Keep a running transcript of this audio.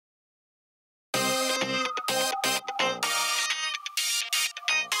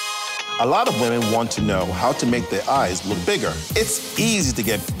A lot of women want to know how to make their eyes look bigger. It's easy to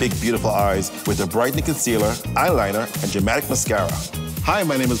get big, beautiful eyes with a brightening concealer, eyeliner, and dramatic mascara. Hi,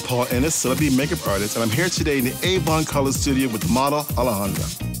 my name is Paul Ennis, celebrity makeup artist, and I'm here today in the Avon Color Studio with the model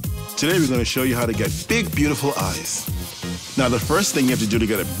Alejandra. Today we're going to show you how to get big, beautiful eyes. Now, the first thing you have to do to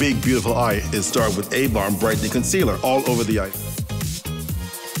get a big, beautiful eye is start with Avon Brightening Concealer all over the eye.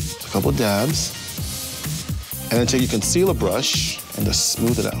 A couple dabs, and then take your concealer brush and just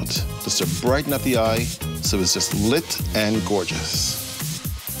smooth it out, just to brighten up the eye so it's just lit and gorgeous.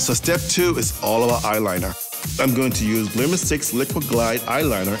 So step 2 is all about eyeliner. I'm going to use Glimmer 6 Liquid Glide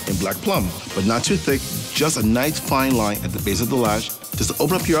Eyeliner in Black Plum, but not too thick, just a nice fine line at the base of the lash, just to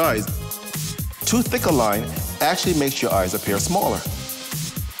open up your eyes. Too thick a line actually makes your eyes appear smaller.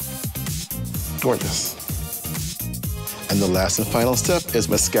 Gorgeous. And the last and final step is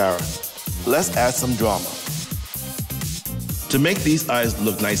mascara. Let's add some drama. To make these eyes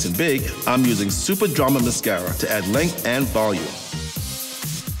look nice and big, I'm using Super Drama Mascara to add length and volume.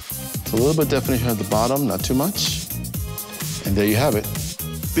 It's a little bit of definition at the bottom, not too much. And there you have it.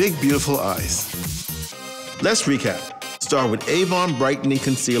 Big, beautiful eyes. Let's recap. Start with Avon Brightening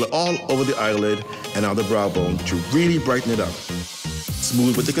Concealer all over the eyelid and on the brow bone to really brighten it up.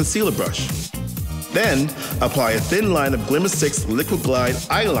 Smooth with the concealer brush. Then, apply a thin line of Glimmer 6 Liquid Glide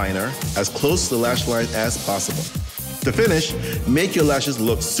Eyeliner as close to the lash line as possible. To finish, make your lashes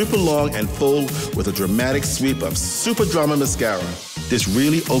look super long and full with a dramatic sweep of Super Drama Mascara. This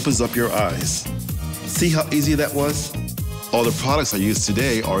really opens up your eyes. See how easy that was? All the products I used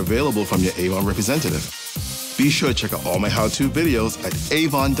today are available from your Avon representative. Be sure to check out all my how-to videos at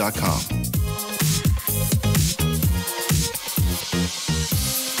avon.com.